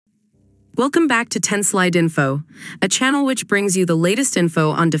Welcome back to 10 Slide Info, a channel which brings you the latest info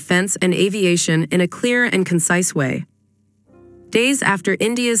on defense and aviation in a clear and concise way. Days after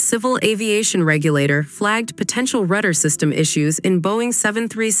India's civil aviation regulator flagged potential rudder system issues in Boeing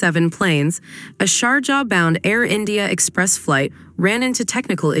 737 planes, a Sharjah-bound Air India Express flight ran into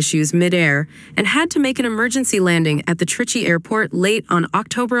technical issues mid-air and had to make an emergency landing at the Trichy airport late on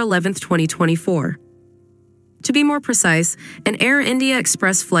October 11, 2024. To be more precise, an Air India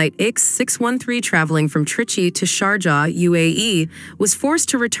Express flight X613 traveling from Trichy to Sharjah, UAE, was forced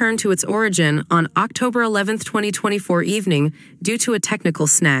to return to its origin on October 11, 2024 evening due to a technical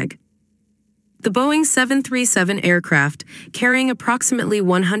snag. The Boeing 737 aircraft, carrying approximately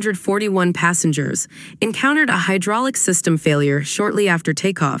 141 passengers, encountered a hydraulic system failure shortly after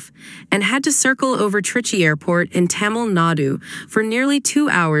takeoff and had to circle over Trichy Airport in Tamil Nadu for nearly 2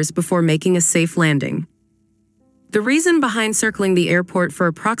 hours before making a safe landing. The reason behind circling the airport for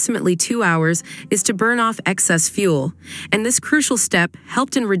approximately 2 hours is to burn off excess fuel, and this crucial step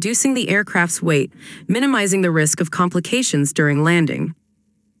helped in reducing the aircraft's weight, minimizing the risk of complications during landing.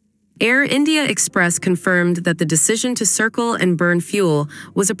 Air India Express confirmed that the decision to circle and burn fuel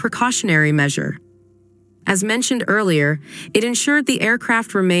was a precautionary measure. As mentioned earlier, it ensured the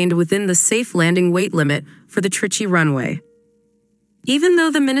aircraft remained within the safe landing weight limit for the Trichy runway. Even though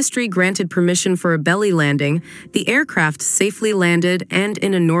the ministry granted permission for a belly landing, the aircraft safely landed and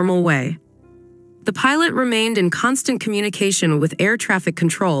in a normal way. The pilot remained in constant communication with air traffic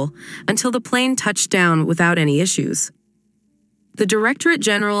control until the plane touched down without any issues. The Directorate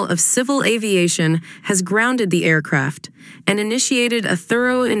General of Civil Aviation has grounded the aircraft and initiated a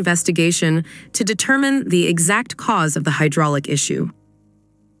thorough investigation to determine the exact cause of the hydraulic issue.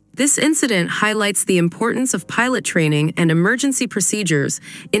 This incident highlights the importance of pilot training and emergency procedures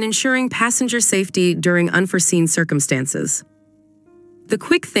in ensuring passenger safety during unforeseen circumstances. The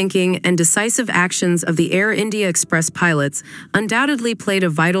quick thinking and decisive actions of the Air India Express pilots undoubtedly played a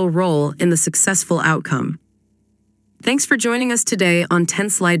vital role in the successful outcome. Thanks for joining us today on 10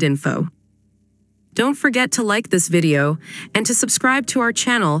 Slide Info. Don't forget to like this video and to subscribe to our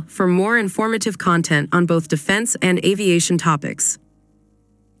channel for more informative content on both defense and aviation topics.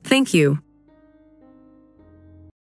 Thank you.